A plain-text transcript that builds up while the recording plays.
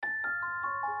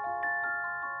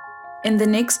In the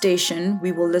next station,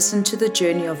 we will listen to the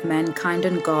journey of mankind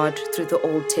and God through the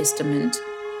Old Testament.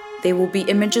 There will be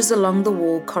images along the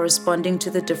wall corresponding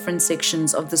to the different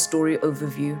sections of the story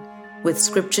overview, with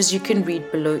scriptures you can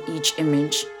read below each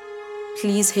image.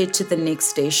 Please head to the next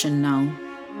station now.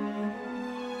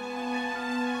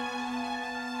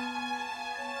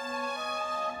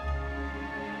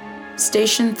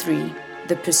 Station 3,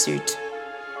 The Pursuit.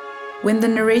 When the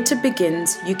narrator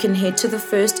begins, you can head to the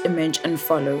first image and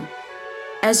follow.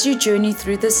 As you journey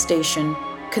through this station,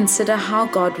 consider how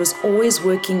God was always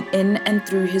working in and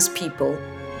through his people,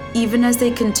 even as they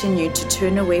continued to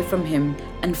turn away from him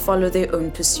and follow their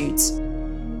own pursuits.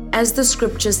 As the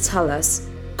scriptures tell us,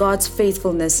 God's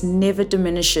faithfulness never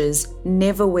diminishes,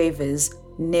 never wavers,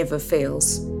 never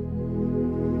fails.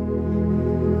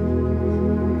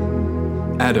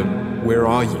 Adam, where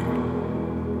are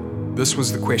you? This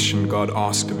was the question God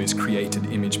asked of his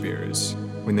created image bearers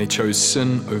when they chose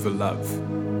sin over love,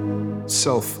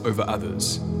 self over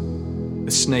others,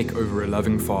 a snake over a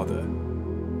loving father,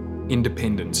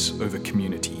 independence over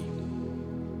community.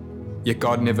 Yet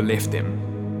God never left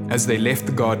them. As they left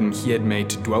the garden he had made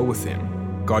to dwell with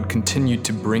them, God continued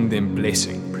to bring them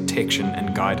blessing, protection,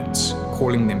 and guidance,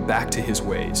 calling them back to his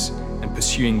ways and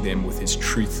pursuing them with his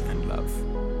truth and love.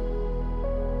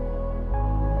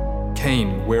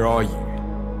 Cain, where are you?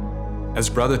 As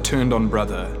brother turned on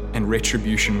brother and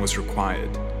retribution was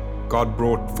required, God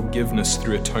brought forgiveness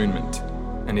through atonement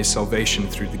and his salvation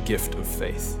through the gift of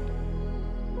faith.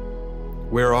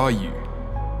 Where are you?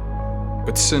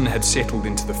 But sin had settled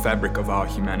into the fabric of our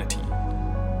humanity.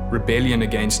 Rebellion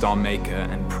against our Maker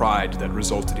and pride that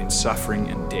resulted in suffering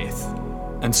and death.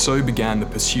 And so began the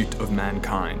pursuit of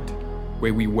mankind,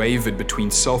 where we wavered between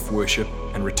self-worship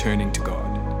and returning to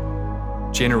God.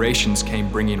 Generations came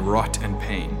bringing rot and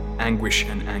pain, anguish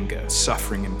and anger,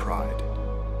 suffering and pride.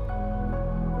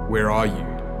 Where are you?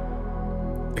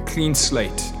 A clean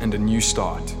slate and a new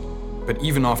start, but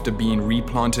even after being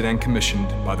replanted and commissioned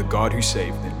by the God who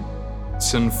saved them,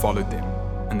 sin followed them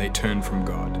and they turned from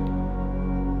God.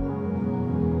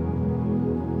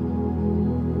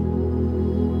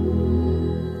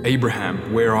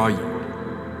 Abraham, where are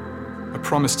you? A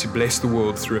promise to bless the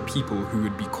world through a people who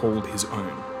would be called his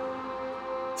own.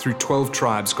 Through 12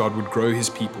 tribes, God would grow his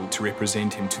people to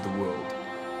represent him to the world.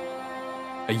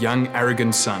 A young,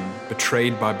 arrogant son,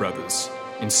 betrayed by brothers,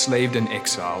 enslaved and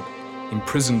exiled,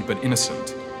 imprisoned but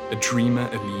innocent, a dreamer,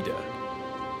 a leader.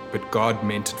 But God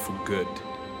meant it for good,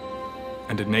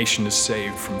 and a nation is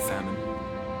saved from famine.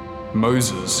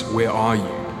 Moses, where are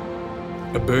you?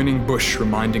 A burning bush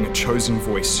reminding a chosen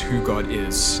voice who God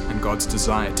is and God's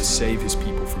desire to save his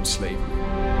people from slavery.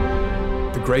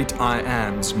 The great I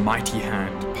Am's mighty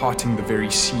hand parting the very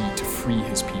sea to free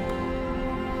his people,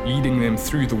 leading them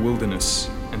through the wilderness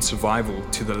and survival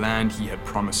to the land he had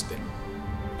promised them,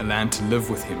 a land to live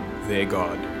with him, their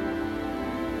God.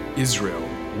 Israel,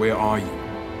 where are you?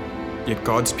 Yet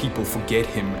God's people forget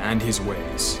him and his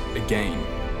ways, again,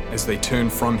 as they turn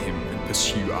from him and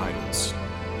pursue idols.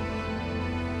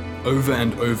 Over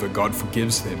and over, God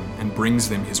forgives them and brings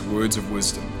them his words of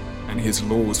wisdom and his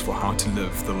laws for how to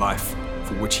live the life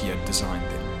for which he had designed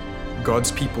them.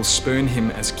 God's people spurn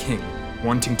him as king,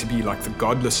 wanting to be like the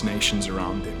godless nations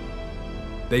around them.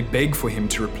 They beg for him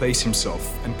to replace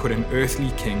himself and put an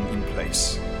earthly king in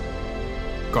place.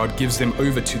 God gives them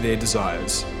over to their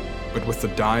desires, but with the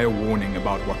dire warning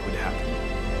about what would happen.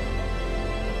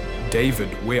 David,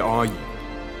 where are you?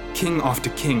 King after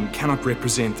king cannot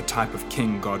represent the type of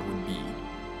king God would be.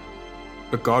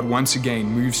 But God once again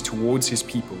moves towards his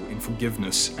people in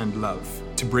forgiveness and love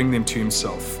to bring them to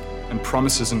himself, and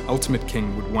promises an ultimate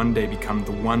king would one day become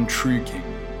the one true king,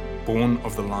 born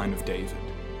of the line of David.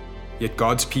 Yet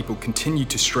God's people continue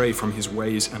to stray from his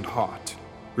ways and heart,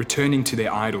 returning to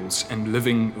their idols and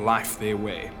living life their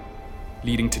way,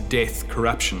 leading to death,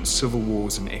 corruption, civil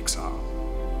wars, and exile.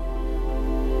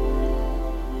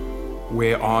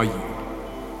 Where are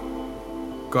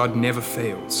you? God never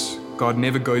fails. God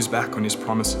never goes back on his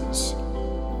promises.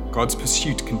 God's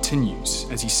pursuit continues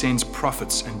as he sends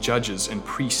prophets and judges and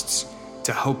priests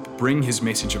to help bring his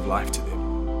message of life to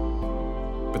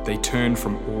them. But they turn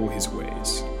from all his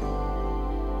ways.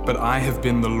 But I have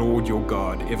been the Lord your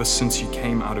God ever since you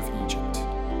came out of Egypt.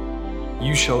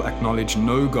 You shall acknowledge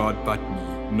no God but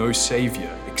me, no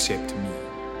Savior except me.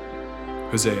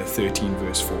 Hosea 13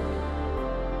 verse 4.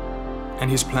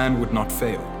 And his plan would not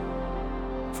fail.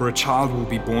 For a child will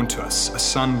be born to us, a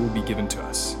son will be given to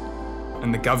us,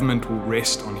 and the government will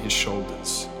rest on his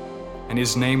shoulders. And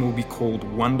his name will be called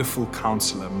Wonderful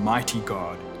Counselor, Mighty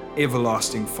God,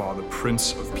 Everlasting Father,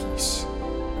 Prince of Peace.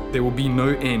 There will be no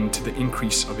end to the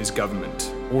increase of his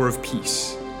government or of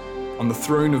peace, on the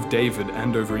throne of David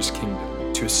and over his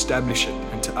kingdom, to establish it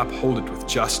and to uphold it with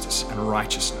justice and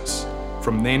righteousness,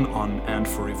 from then on and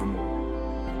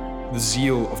forevermore. The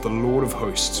zeal of the Lord of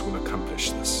hosts will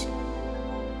accomplish this.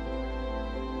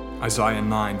 Isaiah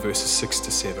 9, verses 6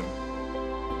 to 7.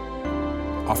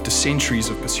 After centuries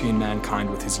of pursuing mankind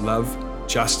with his love,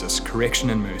 justice, correction,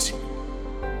 and mercy,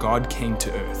 God came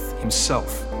to earth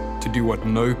himself to do what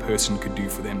no person could do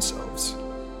for themselves.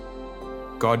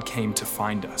 God came to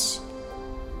find us,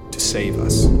 to save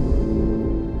us.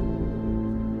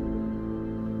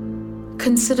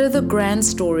 Consider the grand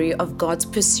story of God's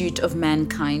pursuit of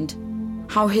mankind,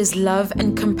 how his love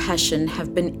and compassion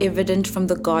have been evident from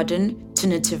the garden to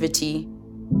nativity.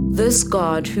 This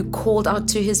God who called out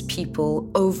to his people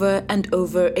over and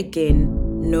over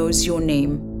again knows your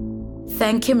name.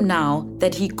 Thank him now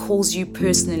that he calls you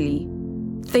personally.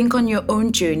 Think on your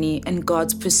own journey and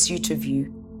God's pursuit of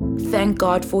you. Thank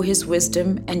God for his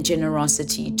wisdom and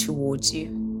generosity towards you.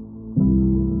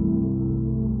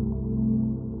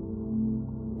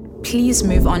 Please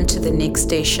move on to the next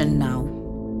station now.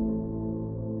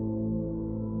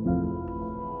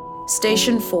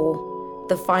 Station 4,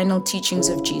 the final teachings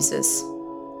of Jesus.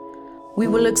 We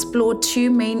will explore two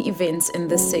main events in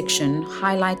this section,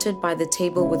 highlighted by the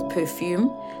table with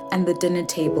perfume and the dinner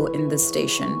table in this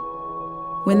station.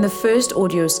 When the first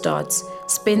audio starts,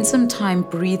 spend some time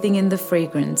breathing in the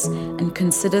fragrance and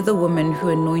consider the woman who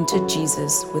anointed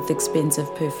Jesus with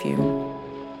expensive perfume.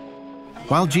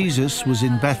 While Jesus was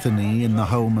in Bethany in the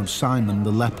home of Simon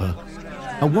the leper,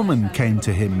 a woman came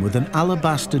to him with an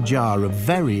alabaster jar of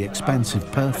very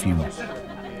expensive perfume,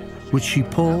 which she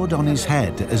poured on his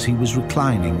head as he was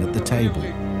reclining at the table.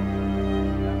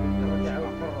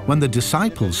 When the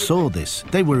disciples saw this,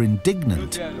 they were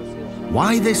indignant.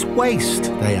 "Why this waste?"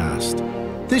 they asked.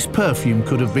 "This perfume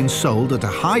could have been sold at a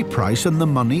high price and the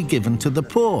money given to the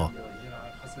poor."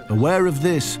 Aware of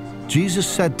this, Jesus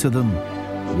said to them,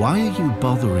 "Why are you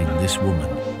bothering this woman?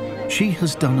 She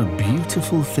has done a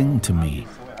beautiful thing to me.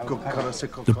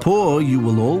 The poor you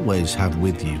will always have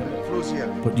with you,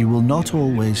 but you will not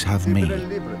always have me.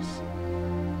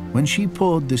 When she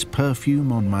poured this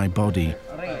perfume on my body,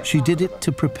 she did it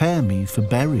to prepare me for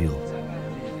burial.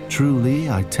 Truly,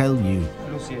 I tell you,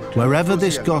 wherever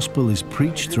this gospel is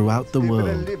preached throughout the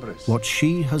world, what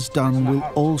she has done will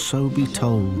also be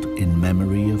told in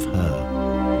memory of her."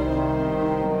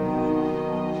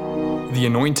 The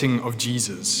anointing of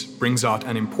Jesus brings out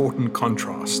an important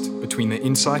contrast between the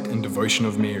insight and devotion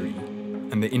of Mary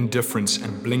and the indifference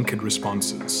and blinkered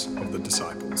responses of the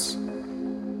disciples.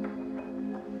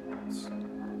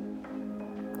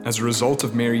 As a result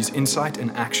of Mary's insight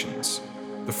and actions,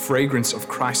 the fragrance of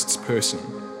Christ's person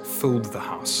filled the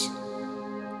house.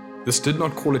 This did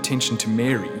not call attention to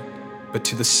Mary, but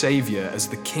to the Savior as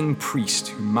the king priest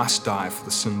who must die for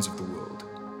the sins of the world.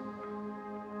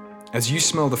 As you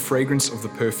smell the fragrance of the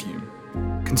perfume,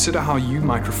 consider how you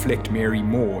might reflect Mary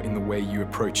more in the way you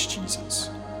approach Jesus.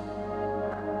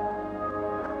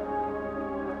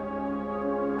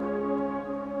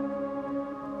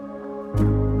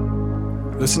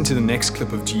 Listen to the next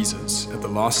clip of Jesus at the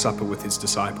Last Supper with his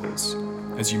disciples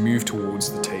as you move towards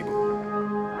the table.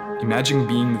 Imagine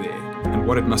being there and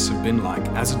what it must have been like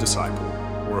as a disciple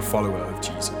or a follower of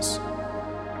Jesus.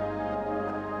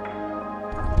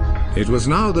 It was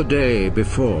now the day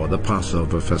before the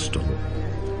Passover festival.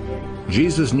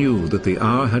 Jesus knew that the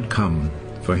hour had come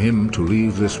for him to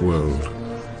leave this world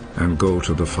and go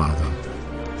to the Father.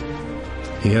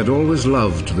 He had always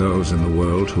loved those in the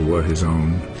world who were his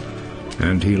own,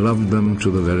 and he loved them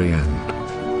to the very end.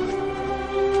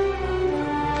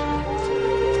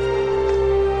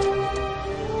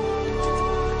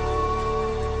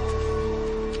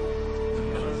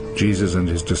 Jesus and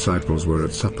his disciples were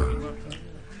at supper.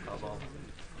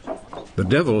 The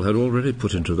devil had already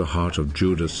put into the heart of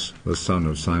Judas, the son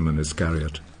of Simon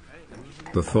Iscariot,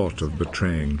 the thought of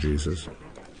betraying Jesus.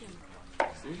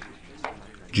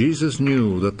 Jesus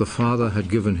knew that the Father had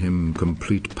given him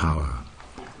complete power.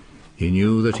 He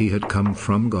knew that he had come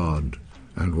from God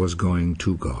and was going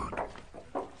to God.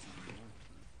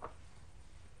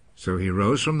 So he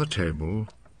rose from the table,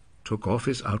 took off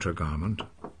his outer garment,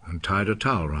 and tied a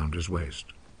towel round his waist.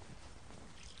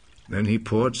 Then he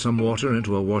poured some water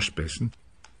into a wash basin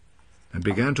and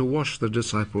began to wash the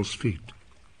disciples' feet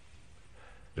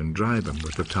and dry them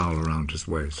with the towel around his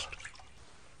waist.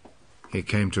 He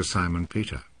came to Simon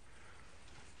Peter.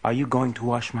 "Are you going to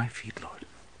wash my feet, Lord?"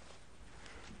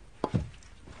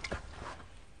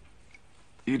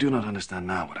 You do not understand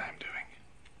now what I am doing,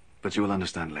 but you will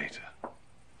understand later.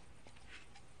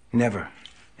 Never,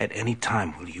 At any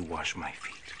time will you wash my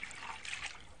feet.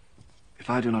 If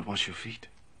I do not wash your feet,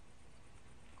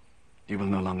 you will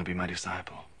no longer be my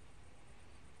disciple.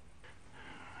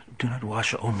 Do not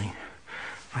wash only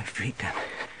my feet, and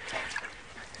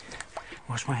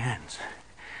wash my hands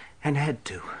and head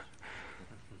too.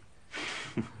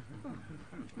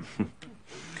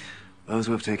 Those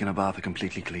who have taken a bath are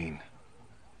completely clean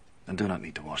and do not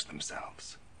need to wash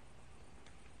themselves,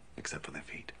 except for their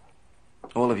feet.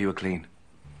 All of you are clean.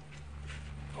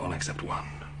 All except one.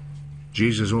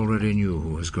 Jesus already knew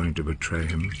who was going to betray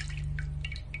him.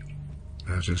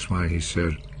 That is why he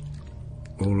said,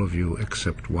 all of you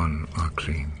except one are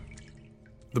clean.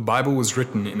 The Bible was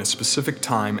written in a specific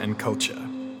time and culture,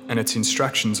 and its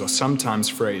instructions are sometimes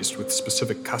phrased with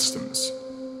specific customs.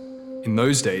 In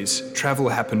those days, travel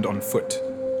happened on foot,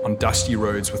 on dusty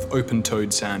roads with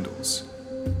open-toed sandals.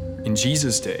 In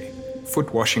Jesus' day,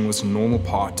 foot washing was a normal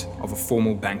part of a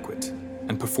formal banquet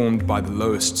and performed by the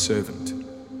lowest servant.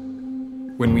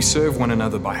 When we serve one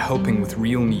another by helping with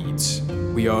real needs,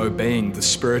 we are obeying the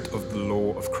spirit of the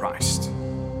law of Christ.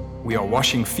 We are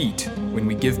washing feet when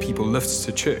we give people lifts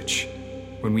to church,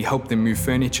 when we help them move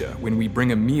furniture, when we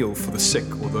bring a meal for the sick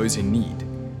or those in need,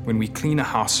 when we clean a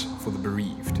house for the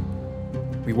bereaved.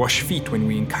 We wash feet when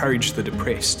we encourage the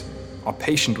depressed, are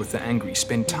patient with the angry,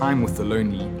 spend time with the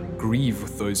lonely, grieve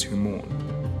with those who mourn.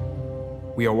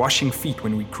 We are washing feet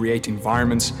when we create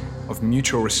environments of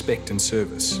mutual respect and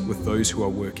service with those who are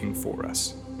working for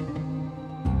us.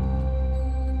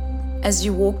 As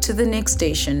you walk to the next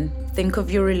station, think of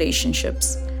your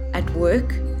relationships at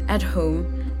work, at home,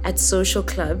 at social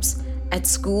clubs, at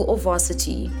school or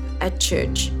varsity, at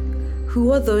church.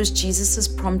 Who are those Jesus is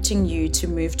prompting you to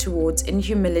move towards in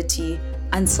humility,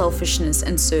 unselfishness,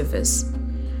 and service?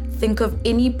 Think of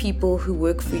any people who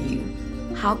work for you.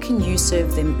 How can you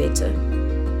serve them better?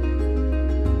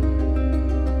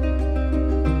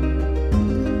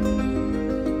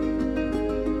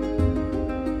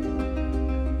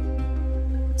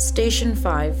 Station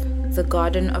 5, the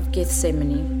Garden of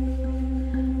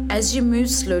Gethsemane. As you move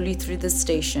slowly through the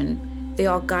station, there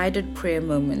are guided prayer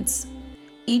moments.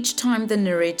 Each time the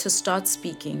narrator starts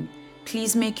speaking,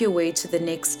 please make your way to the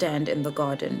next stand in the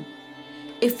garden.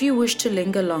 If you wish to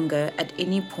linger longer at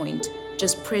any point,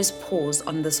 just press pause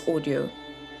on this audio.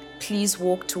 Please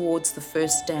walk towards the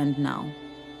first stand now.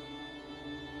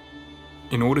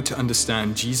 In order to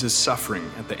understand Jesus' suffering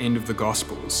at the end of the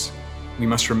Gospels, we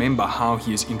must remember how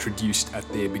he is introduced at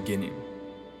their beginning.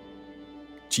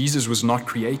 Jesus was not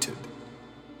created.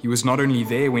 He was not only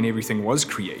there when everything was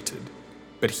created,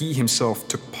 but he himself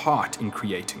took part in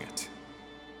creating it.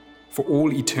 For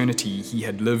all eternity, he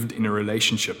had lived in a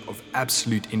relationship of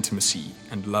absolute intimacy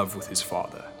and love with his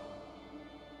Father.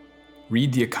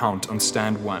 Read the account on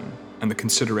stand 1 and the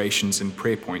considerations and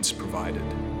prayer points provided.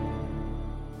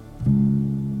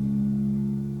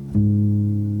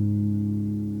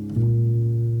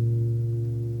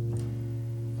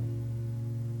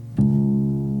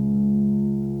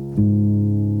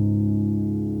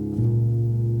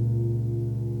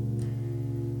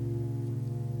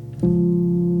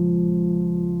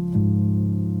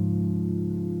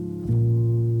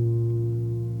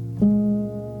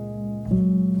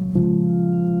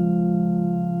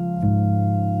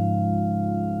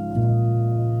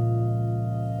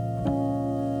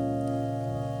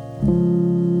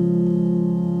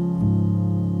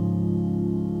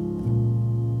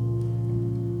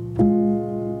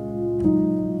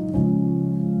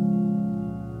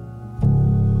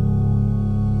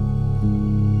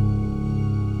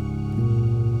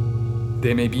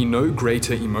 There may be no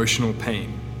greater emotional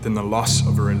pain than the loss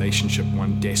of a relationship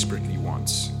one desperately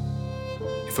wants.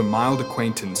 If a mild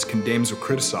acquaintance condemns or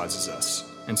criticizes us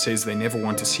and says they never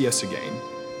want to see us again,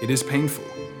 it is painful.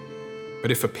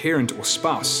 But if a parent or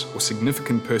spouse or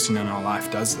significant person in our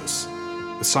life does this,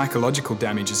 the psychological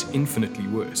damage is infinitely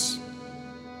worse.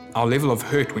 Our level of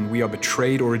hurt when we are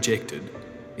betrayed or rejected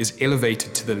is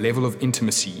elevated to the level of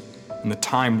intimacy and the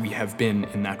time we have been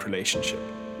in that relationship.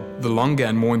 The longer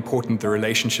and more important the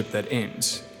relationship that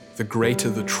ends, the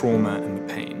greater the trauma and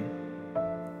the pain.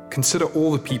 Consider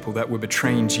all the people that were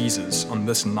betraying Jesus on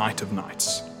this night of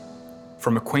nights,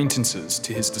 from acquaintances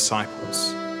to his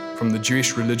disciples, from the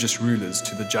Jewish religious rulers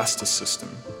to the justice system,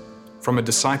 from a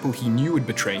disciple he knew would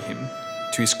betray him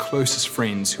to his closest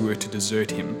friends who were to desert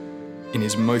him in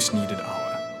his most needed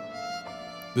hour.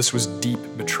 This was deep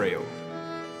betrayal.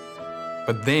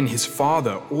 But then his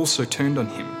Father also turned on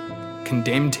him,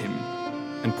 condemned him,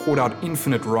 and poured out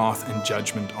infinite wrath and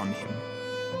judgment on him.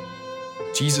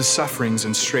 Jesus' sufferings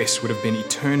and stress would have been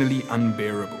eternally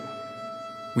unbearable.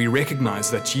 We recognize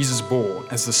that Jesus bore,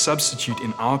 as the substitute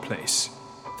in our place,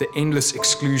 the endless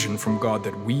exclusion from God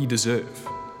that we deserve.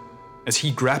 As he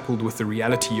grappled with the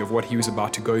reality of what he was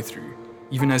about to go through,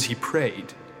 even as he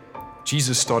prayed,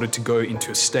 Jesus started to go into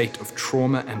a state of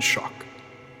trauma and shock,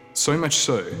 so much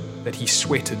so that he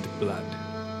sweated blood.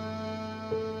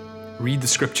 Read the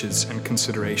scriptures and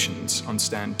considerations on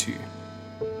stand 2.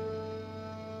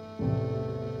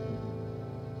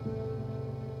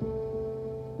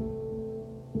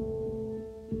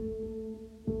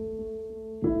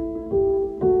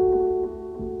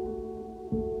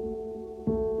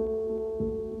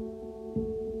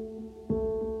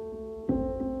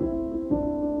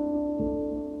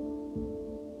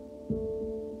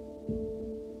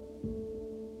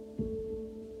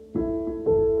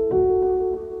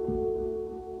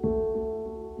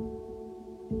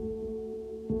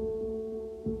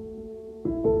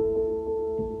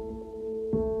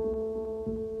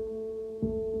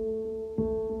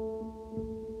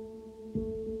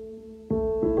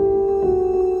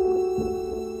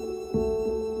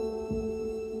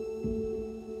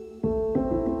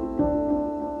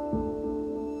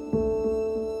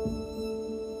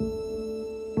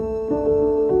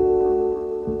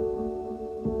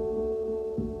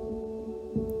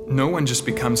 No one just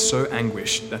becomes so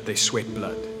anguished that they sweat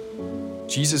blood.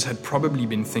 Jesus had probably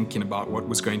been thinking about what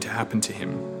was going to happen to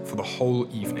him for the whole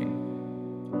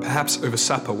evening. Perhaps over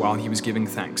supper while he was giving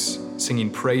thanks,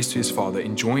 singing praise to his Father,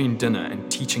 enjoying dinner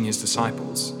and teaching his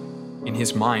disciples. In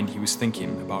his mind, he was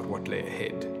thinking about what lay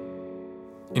ahead.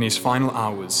 In his final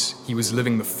hours, he was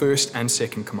living the first and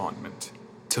second commandment,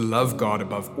 to love God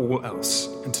above all else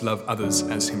and to love others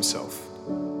as himself.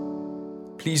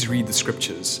 Please read the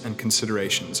scriptures and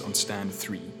considerations on stand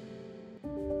 3.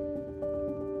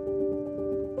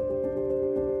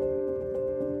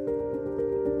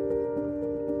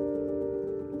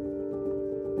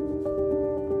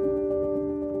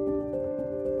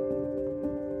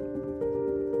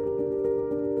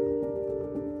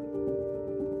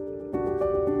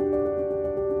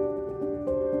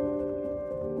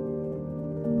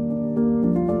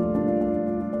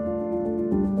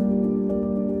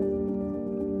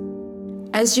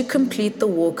 As you complete the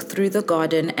walk through the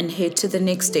garden and head to the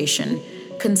next station,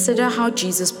 consider how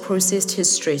Jesus processed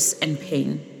his stress and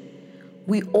pain.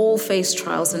 We all face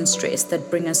trials and stress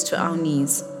that bring us to our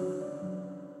knees.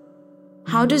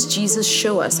 How does Jesus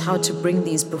show us how to bring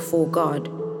these before God?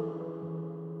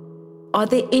 Are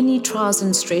there any trials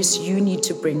and stress you need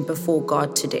to bring before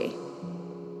God today?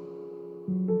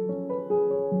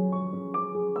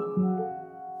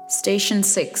 Station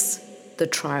 6, the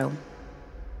trial.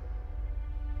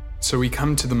 So we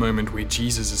come to the moment where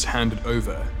Jesus is handed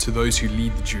over to those who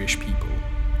lead the Jewish people,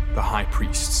 the high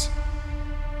priests.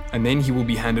 And then he will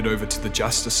be handed over to the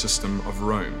justice system of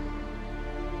Rome.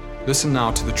 Listen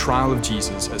now to the trial of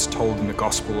Jesus as told in the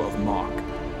Gospel of Mark,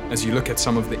 as you look at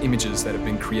some of the images that have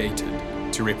been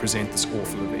created to represent this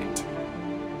awful event.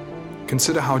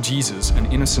 Consider how Jesus, an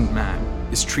innocent man,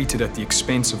 is treated at the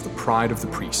expense of the pride of the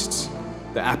priests,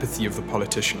 the apathy of the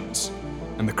politicians,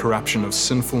 and the corruption of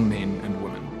sinful men and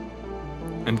women.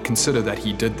 And consider that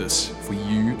he did this for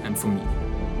you and for me.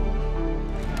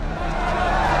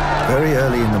 Very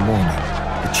early in the morning,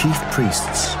 the chief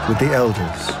priests, with the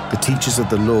elders, the teachers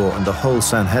of the law, and the whole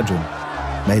Sanhedrin,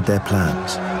 made their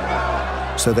plans.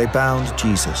 So they bound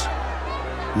Jesus,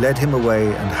 led him away,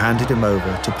 and handed him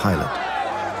over to Pilate.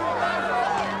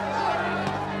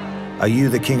 "Are you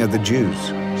the king of the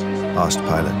Jews?" asked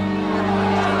Pilate.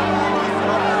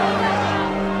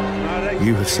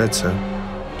 "You have said so,"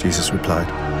 Jesus replied.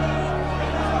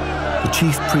 The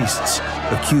chief priests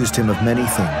accused him of many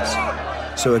things.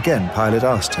 So again Pilate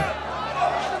asked him,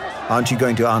 "Aren't you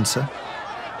going to answer?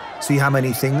 See how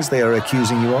many things they are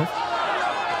accusing you of?"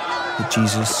 But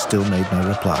Jesus still made no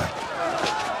reply,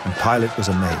 and Pilate was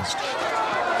amazed.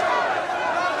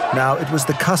 Now it was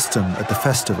the custom at the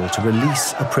festival to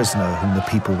release a prisoner whom the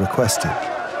people requested.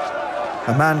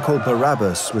 A man called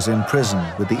Barabbas was in prison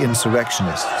with the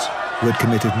insurrectionists who had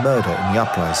committed murder in the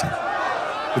uprising.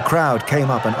 The crowd came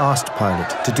up and asked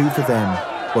Pilate to do for them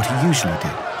what he usually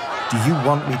did. "Do you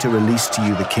want me to release to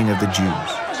you the King of the Jews?"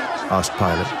 asked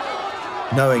Pilate,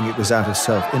 knowing it was out of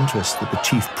self-interest that the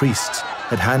chief priests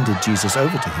had handed Jesus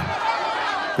over to him.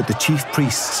 But the chief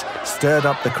priests stirred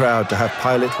up the crowd to have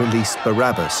Pilate release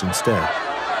Barabbas instead.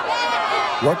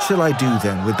 "What shall I do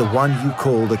then with the one you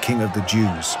call the King of the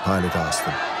Jews?" Pilate asked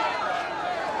them.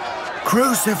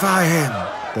 "Crucify him!"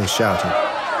 they shouted.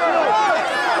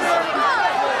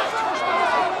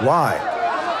 "Why?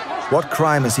 What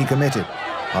crime has he committed?"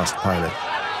 asked Pilate.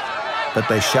 But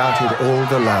they shouted all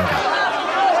the louder,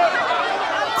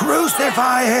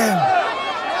 "Crucify him!"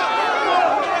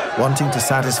 Wanting to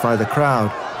satisfy the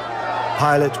crowd,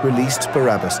 Pilate released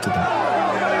Barabbas to them.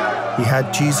 He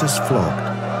had Jesus flogged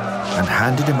and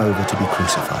handed him over to be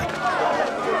crucified.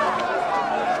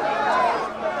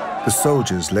 The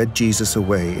soldiers led Jesus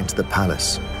away into the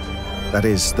palace, that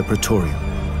is, the Praetorium,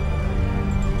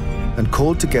 and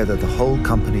called together the whole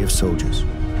company of soldiers.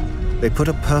 They put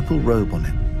a purple robe on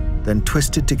him, then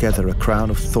twisted together a crown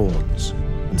of thorns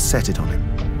and set it on him.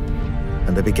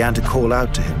 And they began to call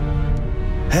out to him,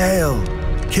 "Hail,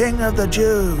 King of the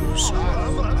Jews!"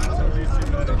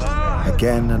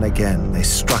 Again and again they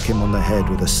struck him on the head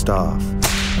with a staff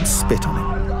and spit on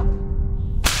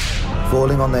him.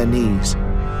 Falling on their knees,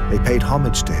 they paid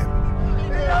homage to him.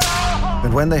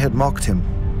 And when they had mocked him,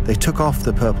 they took off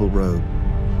the purple robe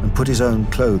and put his own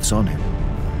clothes on him.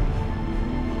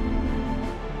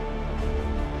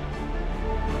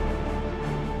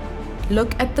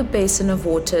 Look at the basin of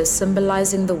water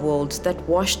symbolizing the world that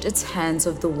washed its hands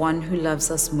of the one who loves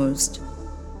us most.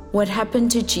 What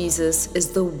happened to Jesus is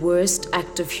the worst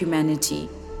act of humanity.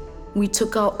 We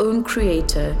took our own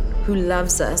Creator, who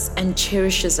loves us and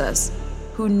cherishes us,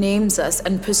 who names us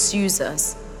and pursues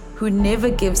us, who never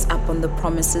gives up on the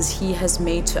promises He has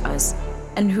made to us,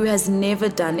 and who has never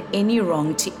done any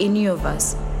wrong to any of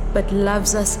us, but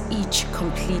loves us each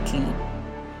completely.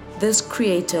 This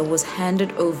Creator was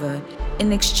handed over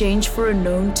in exchange for a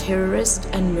known terrorist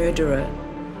and murderer.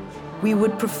 We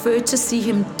would prefer to see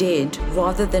Him dead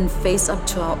rather than face up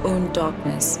to our own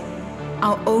darkness.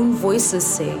 Our own voices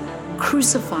say,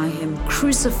 "Crucify Him,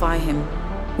 crucify Him,"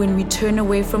 when we turn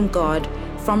away from God,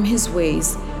 from His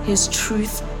ways, His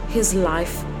truth, His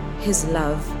life, His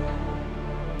love.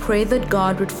 Pray that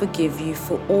God would forgive you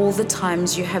for all the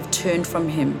times you have turned from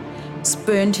Him,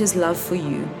 spurned His love for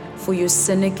you, for your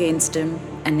sin against Him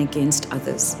and against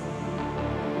others.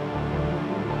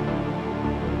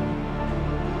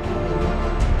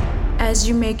 As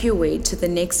you make your way to the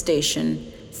next station,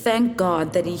 thank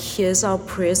God that He hears our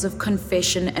prayers of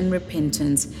confession and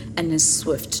repentance and is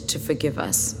swift to forgive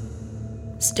us.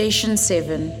 Station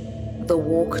 7, the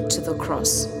walk to the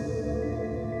cross.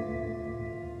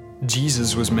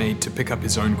 Jesus was made to pick up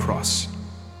His own cross,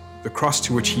 the cross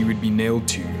to which He would be nailed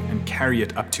to and carry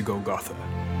it up to Golgotha,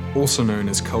 also known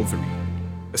as Calvary,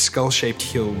 a skull-shaped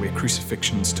hill where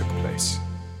crucifixions took place.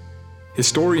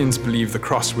 Historians believe the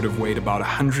cross would have weighed about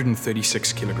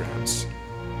 136 kilograms.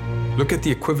 Look at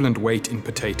the equivalent weight in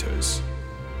potatoes.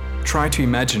 Try to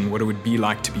imagine what it would be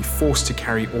like to be forced to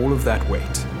carry all of that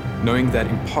weight, knowing that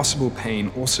impossible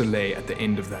pain also lay at the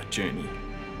end of that journey.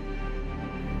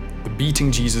 The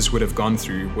beating Jesus would have gone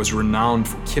through was renowned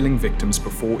for killing victims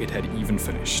before it had even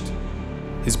finished.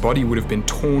 His body would have been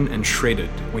torn and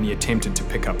shredded when He attempted to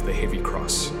pick up the heavy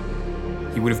cross.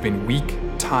 He would have been weak,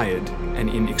 tired, and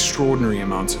in extraordinary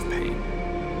amounts of pain.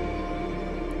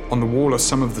 On the wall are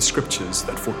some of the scriptures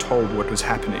that foretold what was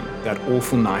happening that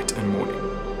awful night and morning.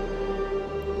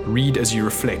 Read as you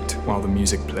reflect while the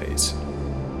music plays.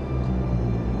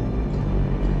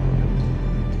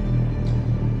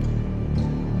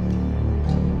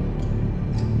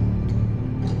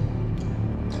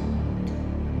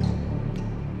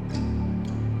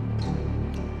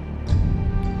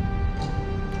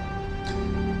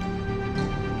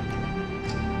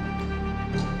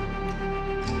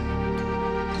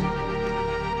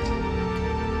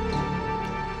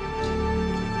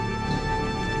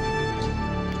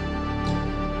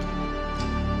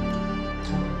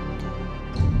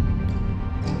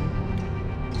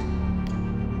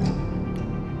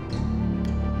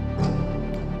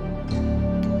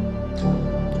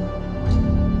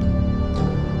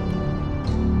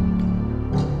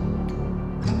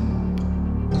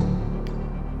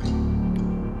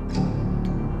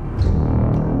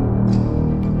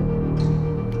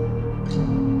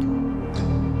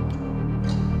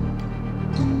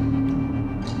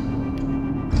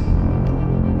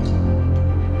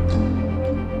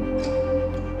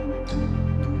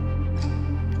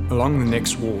 Along the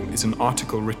next wall is an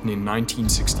article written in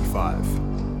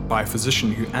 1965 by a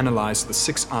physician who analyzed the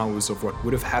 6 hours of what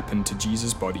would have happened to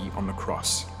Jesus' body on the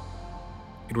cross.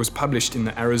 It was published in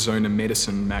the Arizona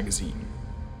Medicine magazine.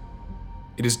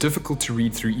 It is difficult to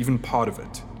read through even part of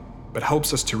it, but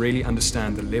helps us to really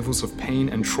understand the levels of pain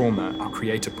and trauma our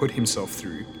Creator put Himself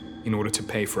through in order to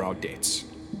pay for our debts.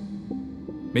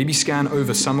 Maybe scan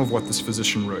over some of what this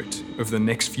physician wrote over the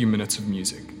next few minutes of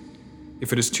music.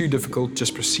 If it is too difficult,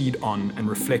 just proceed on and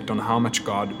reflect on how much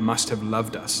God must have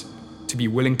loved us to be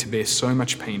willing to bear so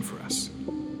much pain for us.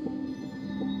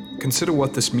 Consider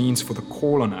what this means for the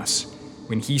call on us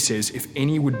when He says, "If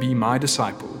any would be my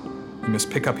disciple, he must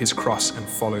pick up his cross and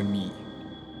follow me."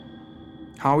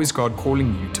 How is God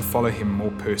calling you to follow Him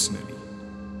more personally?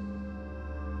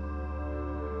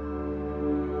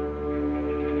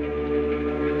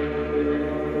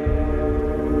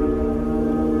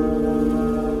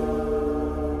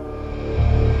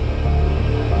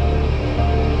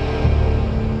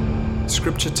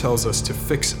 Scripture tells us to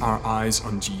fix our eyes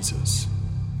on Jesus,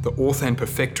 the author and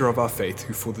perfecter of our faith,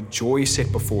 who for the joy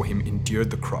set before him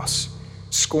endured the cross,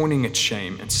 scorning its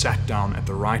shame, and sat down at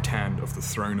the right hand of the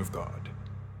throne of God.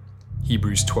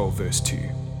 Hebrews 12 verse 2.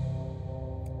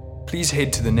 Please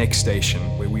head to the next station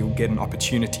where we will get an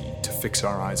opportunity to fix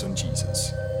our eyes on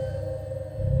Jesus.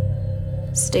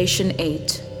 Station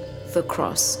 8, the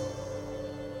cross.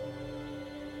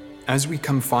 As we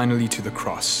come finally to the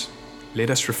cross, let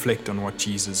us reflect on what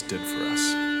Jesus did for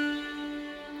us.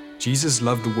 Jesus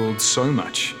loved the world so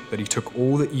much that he took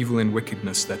all the evil and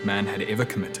wickedness that man had ever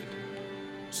committed.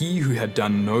 He who had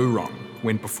done no wrong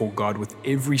went before God with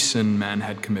every sin man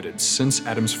had committed since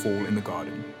Adam's fall in the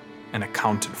garden, and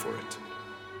accounted for it.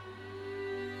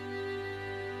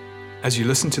 As you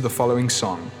listen to the following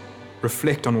song,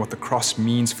 reflect on what the cross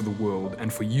means for the world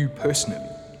and for you personally.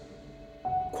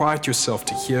 Quiet yourself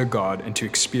to hear God and to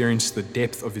experience the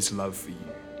depth of his love for you.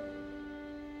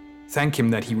 Thank him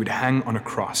that he would hang on a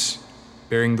cross,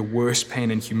 bearing the worst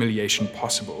pain and humiliation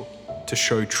possible to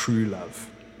show true love.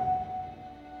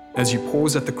 As you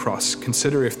pause at the cross,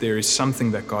 consider if there is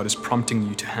something that God is prompting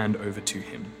you to hand over to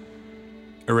him.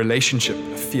 A relationship,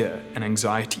 a fear, an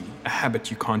anxiety, a habit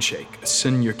you can't shake, a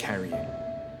sin you're carrying.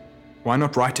 Why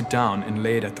not write it down and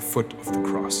lay it at the foot of the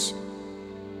cross?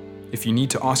 If you need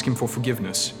to ask him for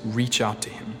forgiveness, reach out to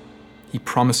him. He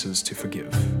promises to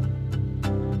forgive.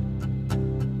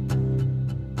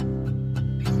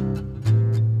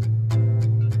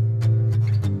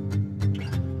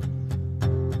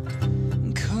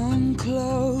 Come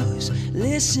close,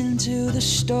 listen to the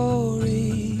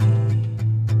story.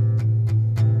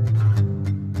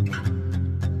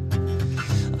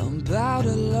 About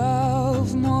a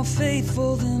love more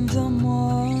faithful than the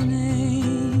morning.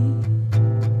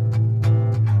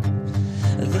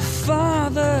 The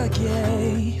Father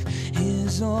gave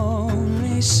his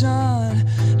only Son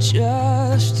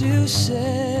just to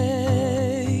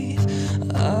save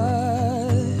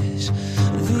us.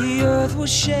 The earth was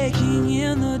shaking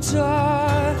in the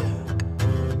dark,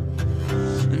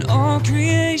 and all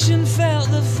creation felt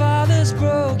the Father's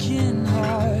broken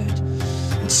heart.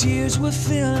 Tears were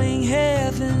filling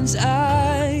heaven's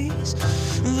eyes.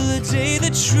 The day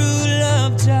that true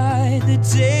love died, the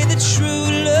day that true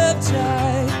love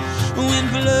died, when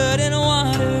blood and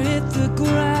water hit the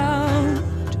ground.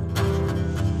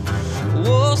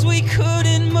 Walls we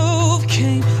couldn't move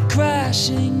came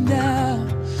crashing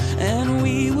down, and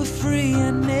we were free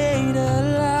and made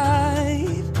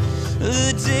alive.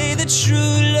 The day that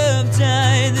true love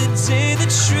died, the day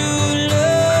that true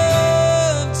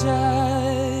love died.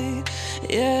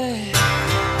 Yeah.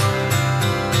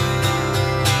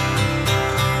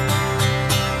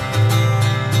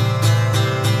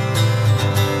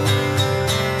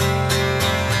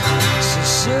 So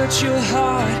search your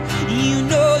heart, you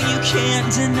know you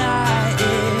can't deny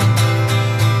it.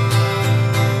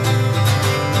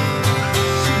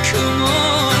 Come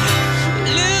on,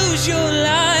 lose your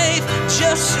life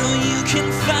just so you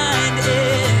can find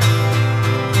it.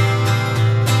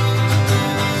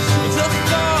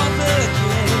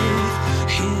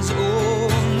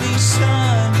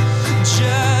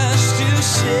 Just to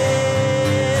save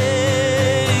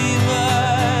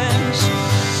us.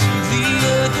 The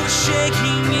earth was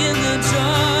shaking in the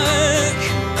dark.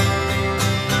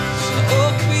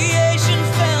 All creation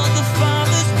felt the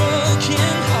Father's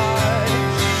broken heart.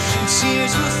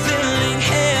 Tears were filling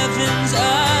heaven's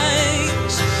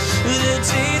eyes. The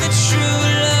day that true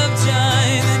love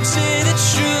died, the day that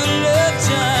true love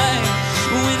died,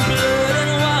 when blood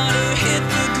and water hit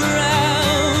the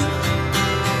ground.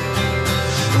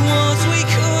 Walls we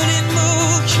couldn't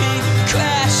move came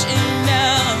crashing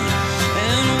down,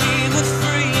 and we were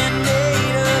free and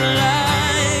made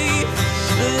alive.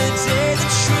 The day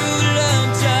that true love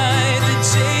died, the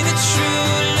day that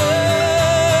true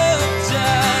love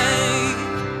died.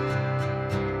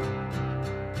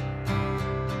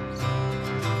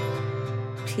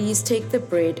 Please take the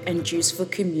bread and juice for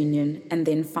communion and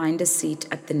then find a seat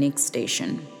at the next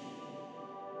station.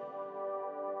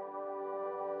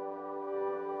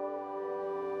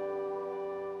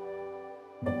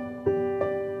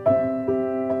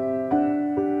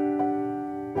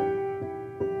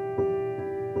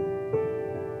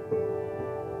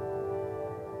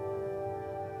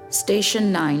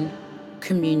 Station 9,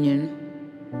 Communion.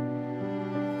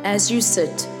 As you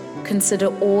sit, consider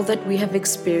all that we have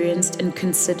experienced and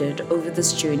considered over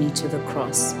this journey to the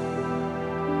cross.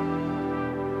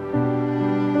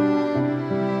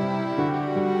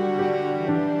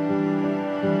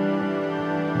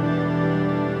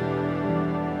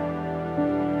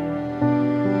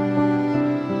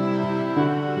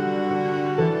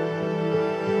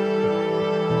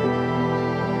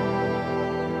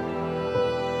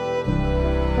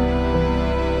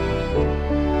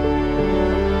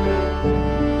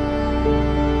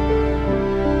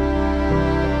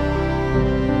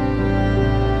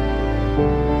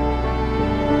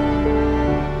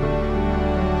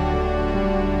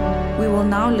 will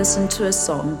now listen to a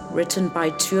song written by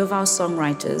two of our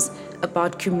songwriters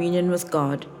about communion with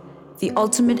God, the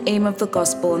ultimate aim of the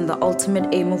gospel and the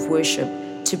ultimate aim of worship,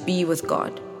 to be with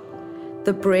God.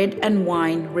 The bread and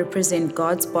wine represent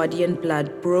God's body and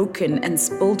blood broken and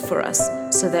spilled for us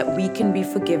so that we can be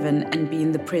forgiven and be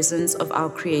in the presence of our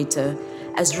Creator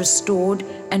as restored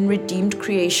and redeemed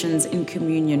creations in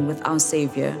communion with our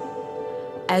Savior.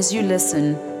 As you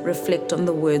listen, reflect on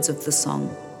the words of the song.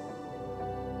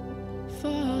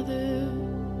 Father,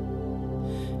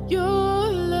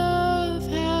 your love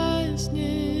has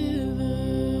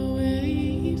never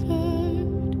wavered.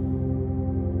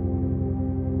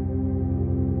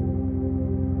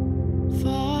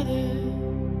 Father,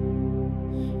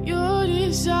 your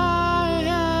desire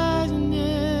has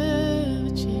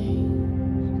never changed.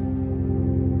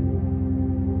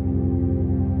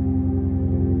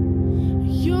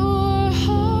 Your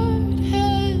heart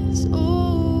has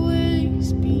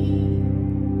always been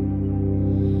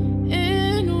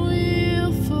and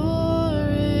will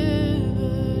forever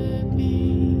be.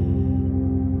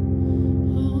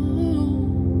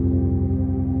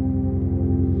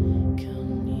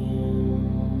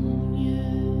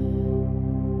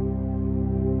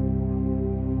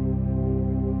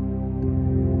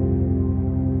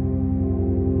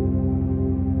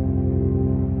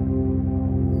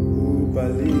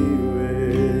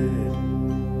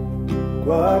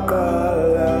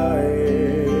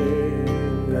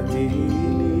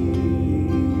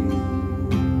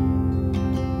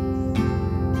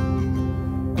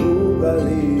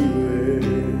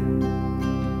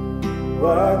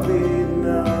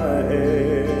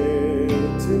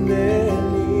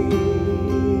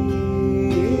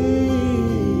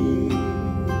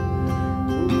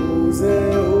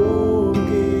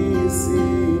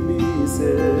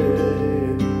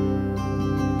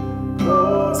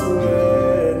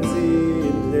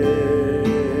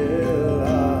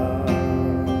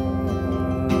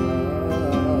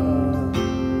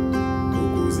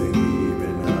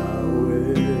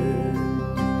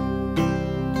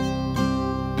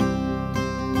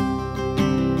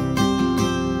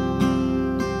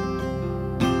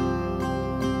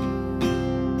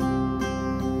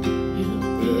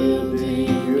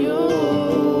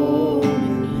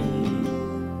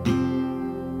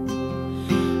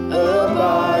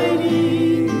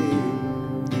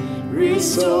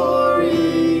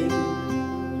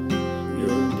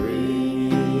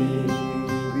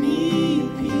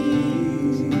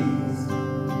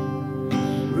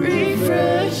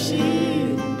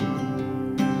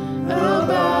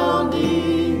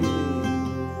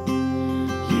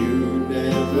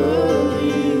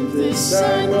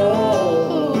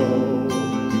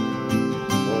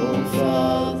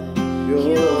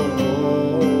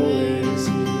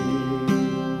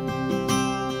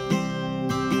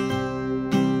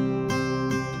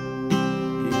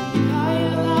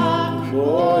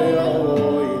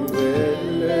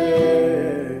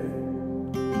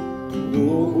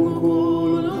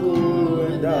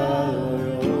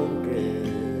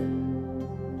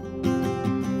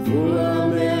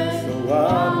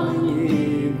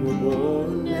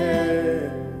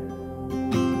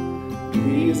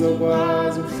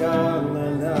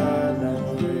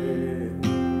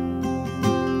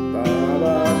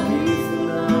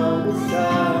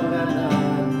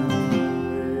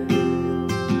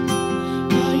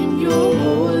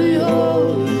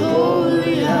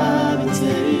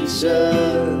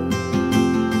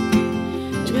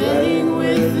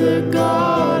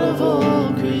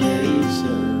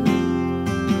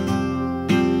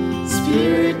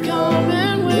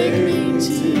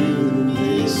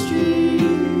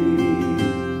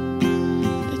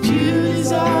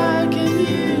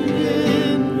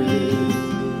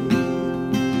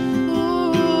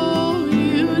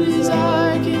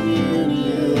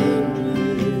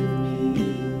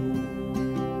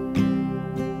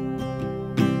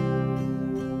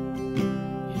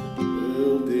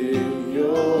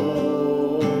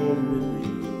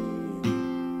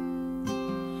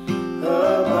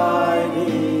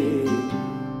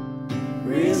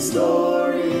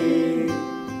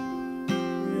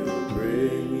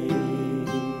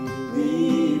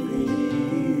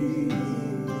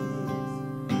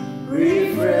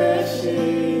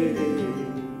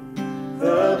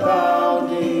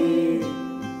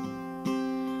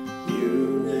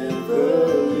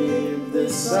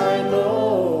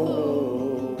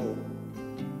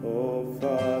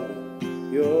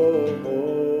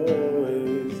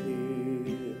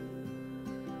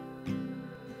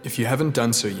 If you haven't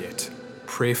done so yet,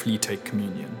 prayerfully take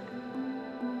communion.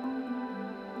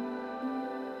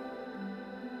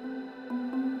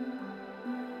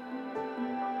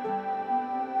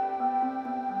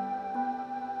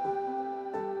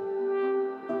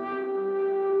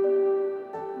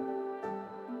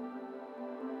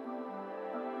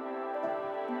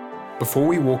 Before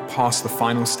we walk past the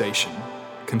final station,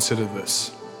 consider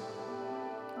this.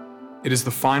 It is the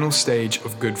final stage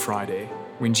of Good Friday,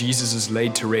 when Jesus is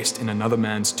laid to rest in another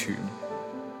man's tomb.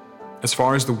 As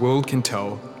far as the world can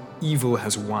tell, evil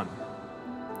has won.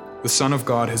 The Son of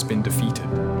God has been defeated.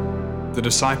 The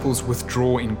disciples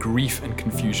withdraw in grief and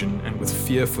confusion and with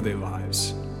fear for their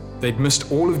lives. They'd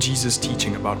missed all of Jesus'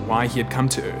 teaching about why he had come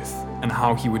to earth and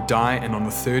how he would die and on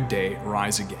the third day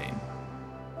rise again.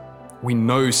 We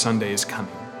know Sunday is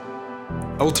coming.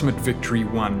 Ultimate victory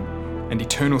won and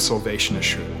eternal salvation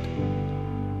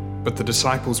assured. But the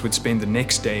disciples would spend the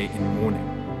next day in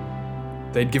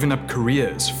mourning. They'd given up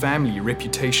careers, family,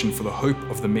 reputation for the hope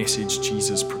of the message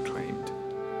Jesus proclaimed.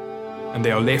 And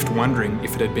they are left wondering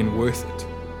if it had been worth it.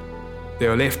 They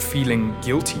are left feeling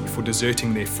guilty for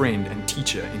deserting their friend and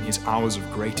teacher in his hours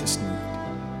of greatest need.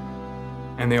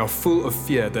 And they are full of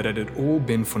fear that it had all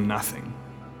been for nothing,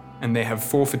 and they have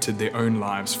forfeited their own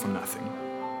lives for nothing.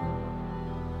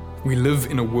 We live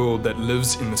in a world that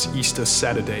lives in this Easter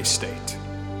Saturday state,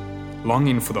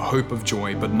 longing for the hope of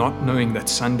joy, but not knowing that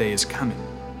Sunday is coming.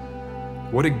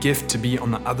 What a gift to be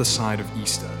on the other side of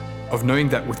Easter, of knowing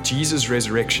that with Jesus'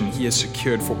 resurrection, he has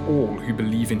secured for all who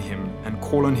believe in him and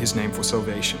call on his name for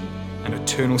salvation and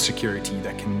eternal security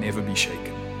that can never be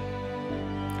shaken.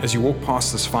 As you walk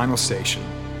past this final station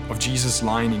of Jesus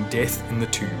lying in death in the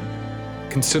tomb,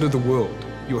 consider the world,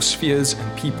 your spheres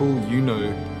and people you know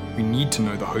who need to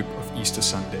know the hope of Easter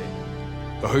Sunday,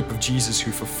 the hope of Jesus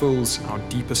who fulfills our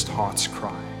deepest heart's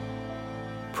cry.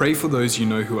 Pray for those you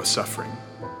know who are suffering.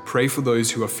 Pray for those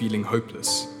who are feeling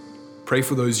hopeless. Pray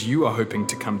for those you are hoping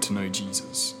to come to know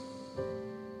Jesus.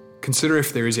 Consider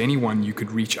if there is anyone you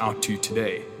could reach out to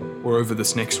today or over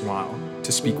this next while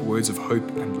to speak words of hope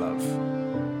and love.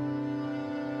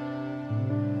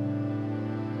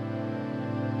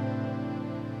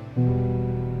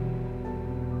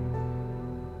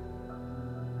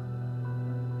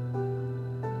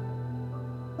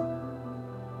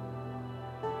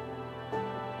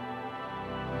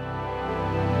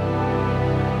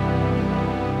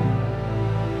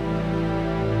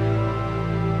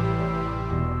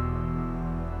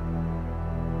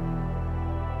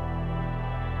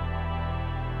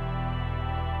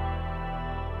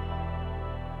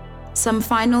 Some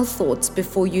final thoughts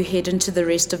before you head into the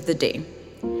rest of the day.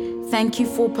 Thank you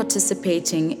for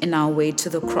participating in our Way to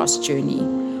the Cross journey.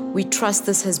 We trust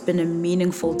this has been a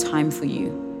meaningful time for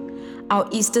you. Our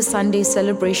Easter Sunday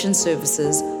celebration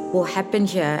services will happen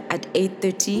here at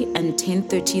 8:30 and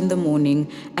 10:30 in the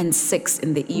morning and 6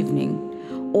 in the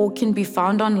evening, or can be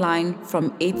found online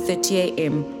from 8:30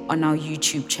 a.m. on our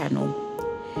YouTube channel.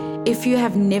 If you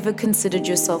have never considered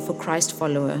yourself a Christ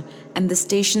follower and the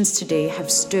stations today have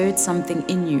stirred something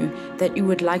in you that you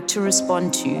would like to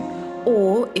respond to,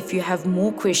 or if you have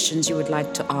more questions you would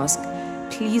like to ask,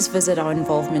 please visit our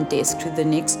involvement desk to the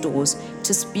next doors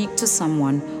to speak to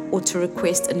someone or to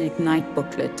request an Ignite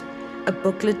booklet, a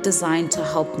booklet designed to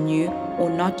help new or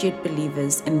not yet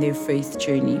believers in their faith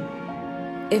journey.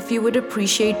 If you would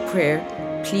appreciate prayer,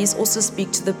 please also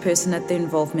speak to the person at the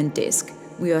involvement desk.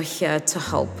 We are here to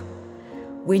help.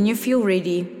 When you feel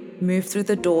ready, move through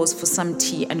the doors for some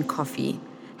tea and coffee.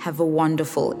 Have a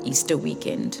wonderful Easter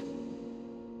weekend.